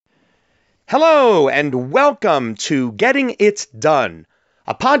Hello, and welcome to Getting It Done,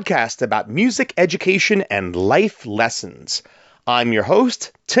 a podcast about music education and life lessons. I'm your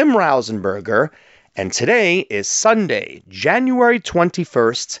host, Tim Rausenberger, and today is Sunday, January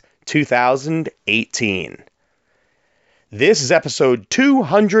 21st, 2018. This is episode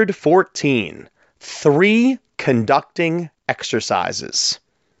 214, 3 Conducting Exercises.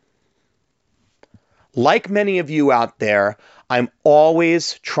 Like many of you out there, I'm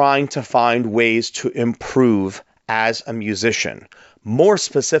always trying to find ways to improve as a musician, more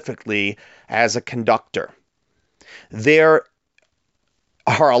specifically as a conductor. There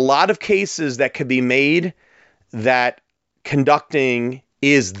are a lot of cases that could be made that conducting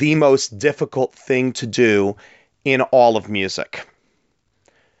is the most difficult thing to do in all of music.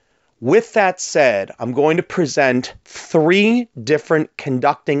 With that said, I'm going to present 3 different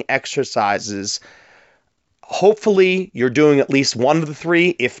conducting exercises. Hopefully, you're doing at least one of the 3,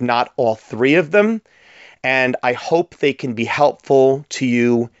 if not all 3 of them, and I hope they can be helpful to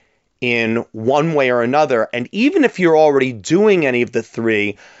you in one way or another. And even if you're already doing any of the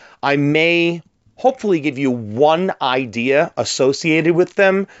 3, I may hopefully give you one idea associated with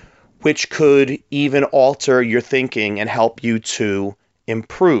them, which could even alter your thinking and help you to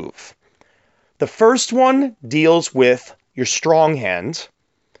improve. The first one deals with your strong hand.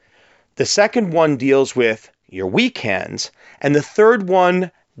 The second one deals with your weak hand, and the third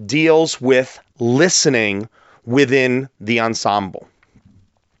one deals with listening within the ensemble.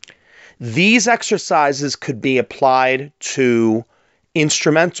 These exercises could be applied to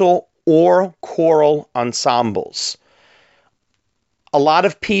instrumental or choral ensembles. A lot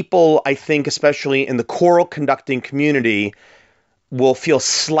of people, I think, especially in the choral conducting community, will feel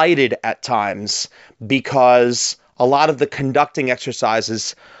slighted at times because a lot of the conducting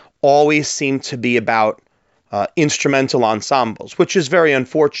exercises always seem to be about instrumental ensembles, which is very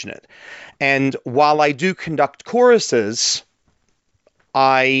unfortunate. And while I do conduct choruses,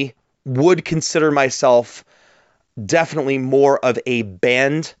 I would consider myself definitely more of a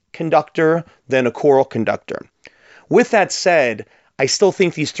band conductor than a choral conductor. With that said, I still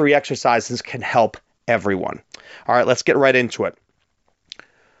think these 3 exercises can help everyone. All right, let's get right into it.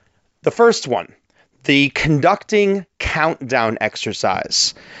 The first one, the conducting countdown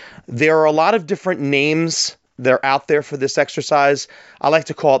exercise. There are a lot of different names that are out there for this exercise. I like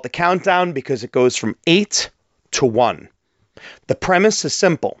to call it the countdown because it goes from 8 to 1. The premise is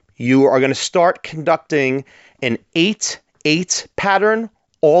simple. You are going to start conducting an 8-8 pattern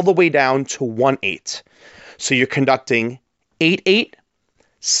all the way down to 1-8. So you're conducting 8-8,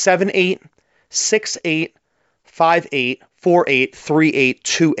 7-8, 6-8, 5-8, 4-8, 3-8,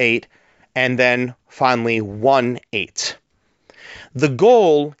 2-8, and then finally 1-8. The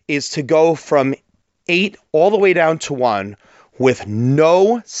goal is to go from 8 all the way down to 1 with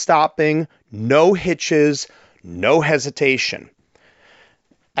no stopping, no hitches, no hesitation.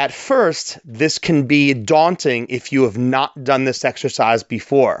 At first, this can be daunting if you have not done this exercise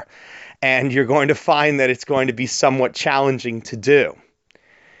before, and you're going to find that it's going to be somewhat challenging to do.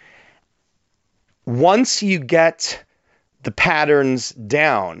 Once you get the patterns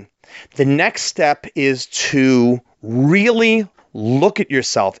down, the next step is to really look at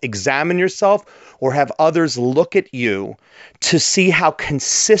yourself, examine yourself, or have others look at you to see how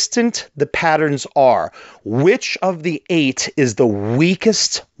consistent the patterns are. Which of the 8 is the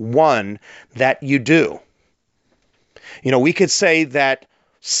weakest one that you do? You know, we could say that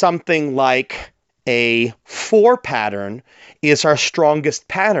something like a 4 pattern is our strongest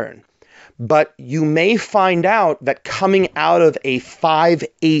pattern, but you may find out that coming out of a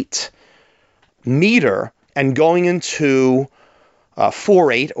 5-8 meter and going into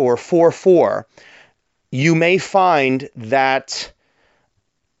 4-8 or 4-4, you may find that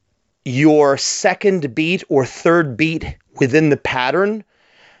your second beat or third beat within the pattern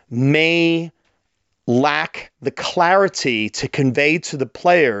may lack the clarity to convey to the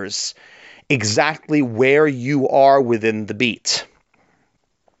players exactly where you are within the beat.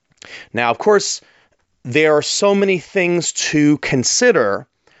 Now, of course, there are so many things to consider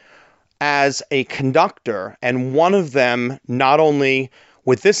as a conductor, and one of them, not only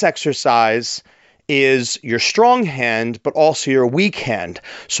with this exercise, is your strong hand, but also your weak hand.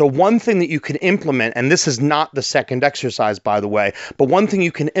 So one thing that you can implement, and this is not the second exercise, by the way, but one thing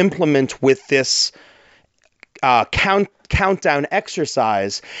you can implement with this countdown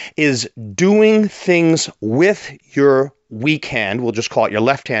exercise is doing things with your weak hand. We'll just call it your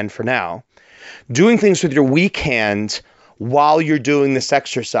left hand for now. Doing things with your weak hand while you're doing this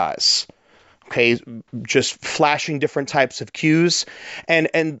exercise. Okay, just flashing different types of cues. And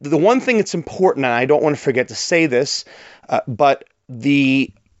the one thing that's important, and I don't want to forget to say this, but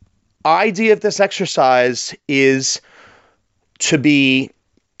the idea of this exercise is to be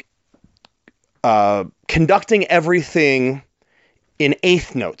conducting everything in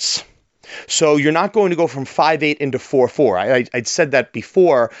eighth notes. So you're not going to go from 5/8 into 4/4. I'd said that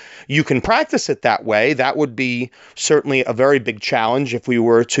before. You can practice it that way. That would be certainly a very big challenge if we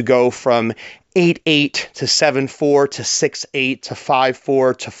were to go from 8/8 to 7/4 to 6/8 to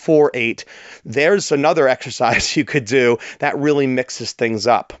 5/4 to 4/8. There's another exercise you could do that really mixes things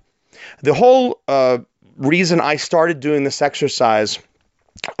up. The whole reason I started doing this exercise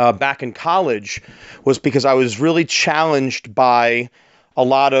back in college was because I was really challenged by a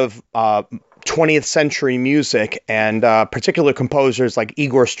lot of 20th century music and particular composers like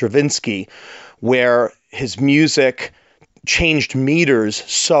Igor Stravinsky, where his music changed meters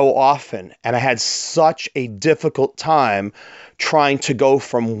so often, and I had such a difficult time trying to go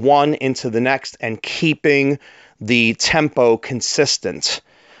from one into the next and keeping the tempo consistent,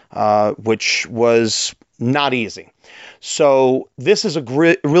 which was not easy. So this is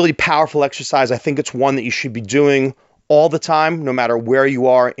a really powerful exercise. I think it's one that you should be doing all the time, no matter where you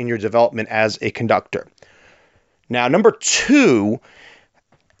are in your development as a conductor. Now, number 2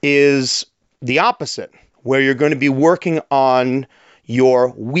 is the opposite, where you're going to be working on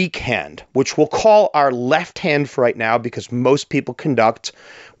your weak hand, which we'll call our left hand for right now, because most people conduct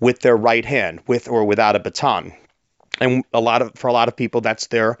with their right hand, with or without a baton. And for a lot of people, that's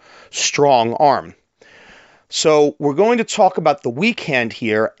their strong arm. So we're going to talk about the weak hand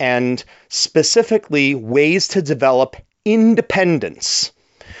here, and specifically ways to develop independence.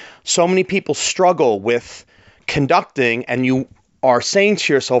 So many people struggle with conducting, and you are saying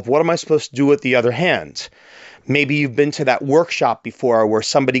to yourself, what am I supposed to do with the other hand? Maybe you've been to that workshop before where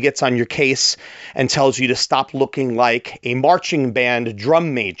somebody gets on your case and tells you to stop looking like a marching band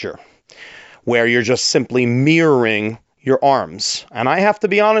drum major, where you're just simply mirroring your arms. And I have to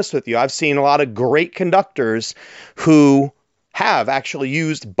be honest with you, I've seen a lot of great conductors who have actually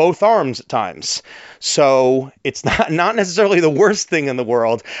used both arms at times. So it's not necessarily the worst thing in the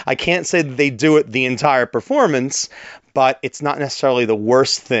world. I can't say that they do it the entire performance, but it's not necessarily the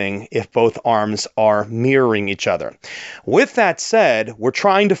worst thing if both arms are mirroring each other. With that said, we're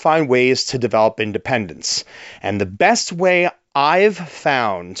trying to find ways to develop independence. And the best way I've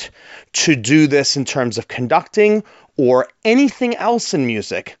found to do this in terms of conducting or anything else in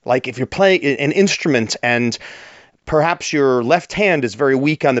music, like if you're playing an instrument and perhaps your left hand is very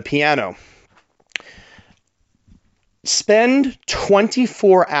weak on the piano, spend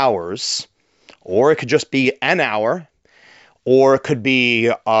 24 hours, or it could just be an hour, or it could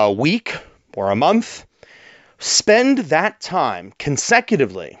be a week or a month. Spend that time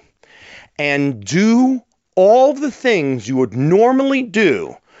consecutively and do all the things you would normally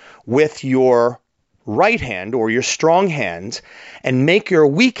do with your right hand or your strong hand, and make your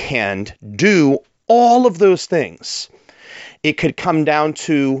weak hand do all of those things. It could come down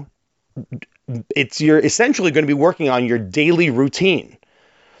to you're essentially going to be working on your daily routine.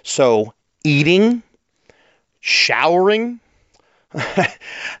 So eating, showering,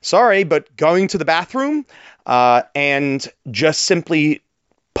 sorry, but going to the bathroom, and just simply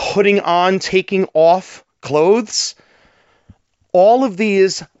taking off clothes. All of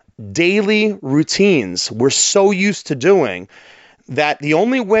these daily routines we're so used to doing that the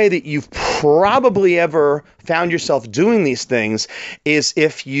only way that you've probably ever found yourself doing these things is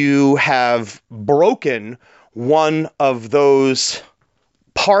if you have broken one of those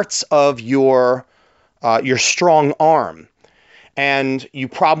parts of your strong arm, and you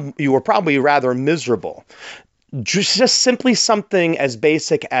were probably rather miserable. Just simply something as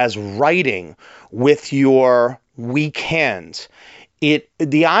basic as writing with your weak hand.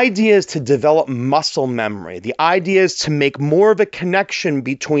 The idea is to develop muscle memory. The idea is to make more of a connection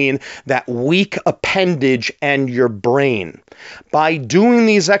between that weak appendage and your brain. By doing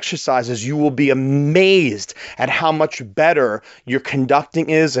these exercises, you will be amazed at how much better your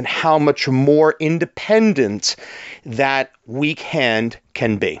conducting is and how much more independent that weak hand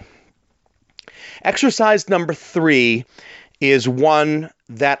can be. Exercise number 3 is one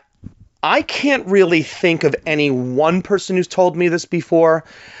that I can't really think of any one person who's told me this before,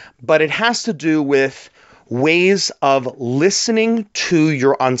 but it has to do with ways of listening to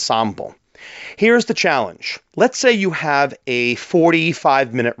your ensemble. Here's the challenge. Let's say you have a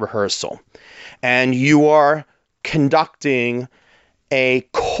 45-minute rehearsal and you are conducting a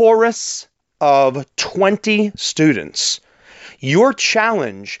chorus of 20 students. Your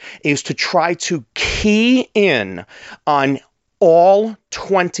challenge is to try to key in on all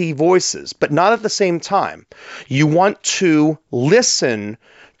 20 voices, but not at the same time. You want to listen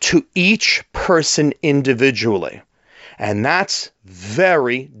to each person individually. And that's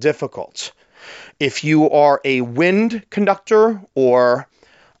very difficult. If you are a wind conductor or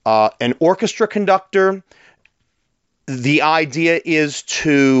an orchestra conductor, the idea is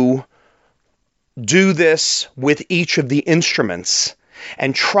to do this with each of the instruments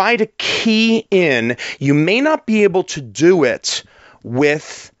and try to key in. You may not be able to do it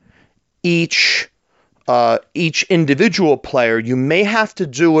with each individual player. You may have to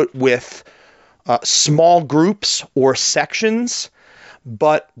do it with small groups or sections,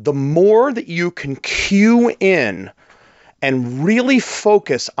 but the more that you can cue in and really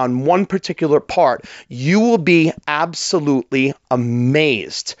focus on one particular part, you will be absolutely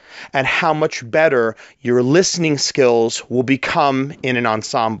amazed at how much better your listening skills will become in an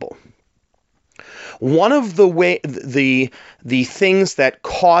ensemble. One of the things that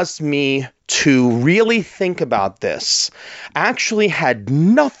caused me to really think about this actually had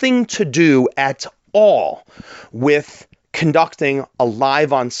nothing to do at all with conducting a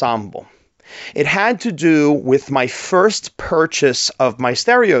live ensemble. It had to do with my first purchase of my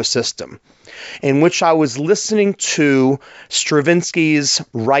stereo system, in which I was listening to Stravinsky's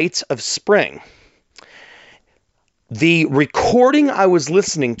Rite of Spring. The recording I was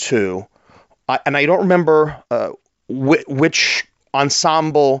listening to, and I don't remember which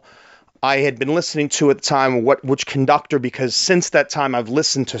ensemble I had been listening to at the time, which conductor, because since that time I've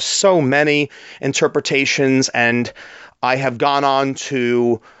listened to so many interpretations, and I have gone on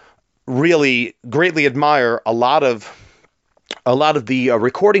to really greatly admire a lot of the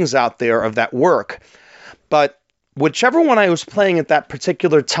recordings out there of that work. But whichever one I was playing at that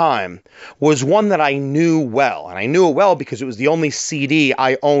particular time was one that I knew well. And I knew it well because it was the only CD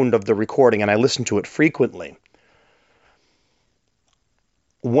I owned of the recording, and I listened to it frequently.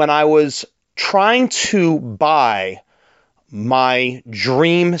 When I was trying to buy my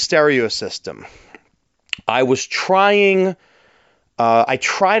dream stereo system, I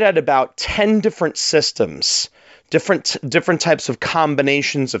tried out about 10 different systems, different types of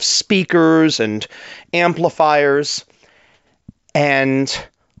combinations of speakers and amplifiers, and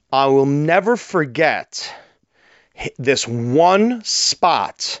I will never forget this one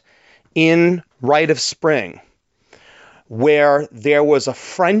spot in Rite of Spring where there was a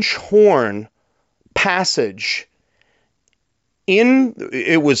French horn passage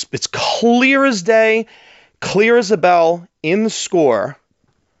it's clear as day, clear as a bell in the score,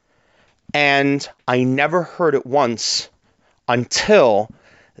 and I never heard it once until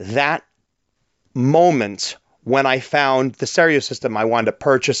that moment when I found the stereo system I wound up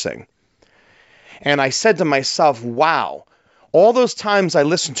purchasing. And I said to myself, wow, all those times I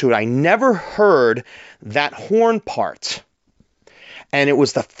listened to it, I never heard that horn part. And it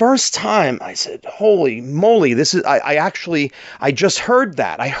was the first time I said, holy moly, I just heard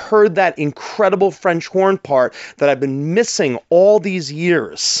that. I heard that incredible French horn part that I've been missing all these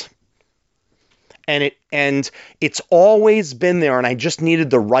years. And it's always been there, and I just needed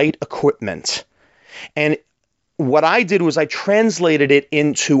the right equipment. And what I did was I translated it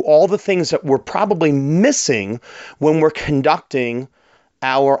into all the things that we're probably missing when we're conducting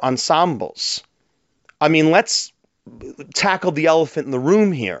our ensembles. I mean, let's tackle the elephant in the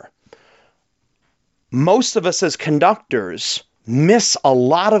room here. Most of us as conductors miss a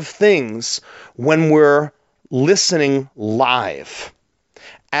lot of things when we're listening live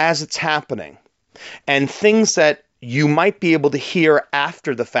as it's happening. And things that you might be able to hear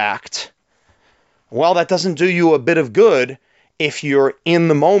after the fact, well, that doesn't do you a bit of good if you're in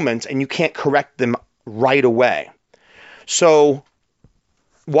the moment and you can't correct them right away. So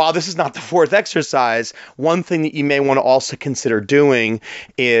while this is not the fourth exercise, one thing that you may want to also consider doing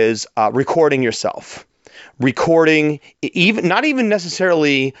is recording yourself. Recording, not even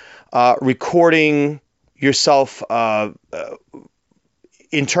necessarily recording yourself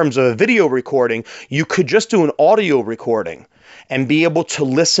in terms of a video recording. You could just do an audio recording and be able to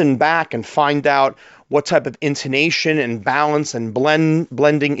listen back and find out what type of intonation and balance and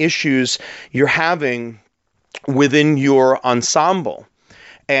blending issues you're having within your ensemble,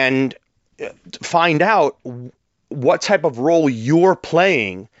 and find out what type of role you're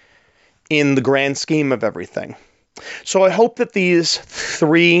playing in the grand scheme of everything. So I hope that these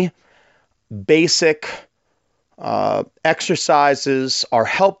three basic exercises are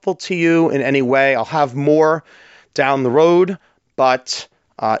helpful to you in any way. I'll have more down the road, but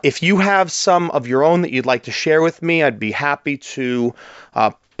if you have some of your own that you'd like to share with me, I'd be happy to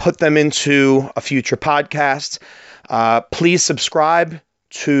put them into a future podcast. Please subscribe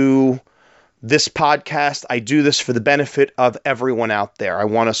to this podcast. I do this for the benefit of everyone out there. I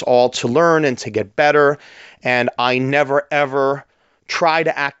want us all to learn and to get better, and I never ever try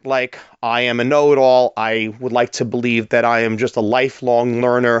to act like I am a know-it-all. I would like to believe that I am just a lifelong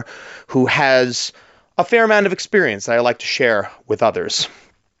learner who has a fair amount of experience that I like to share with others.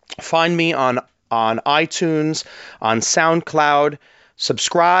 Find me on iTunes, on SoundCloud.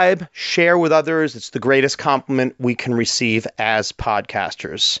 Subscribe, share with others. It's the greatest compliment we can receive as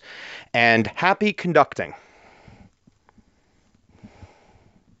podcasters. And happy conducting.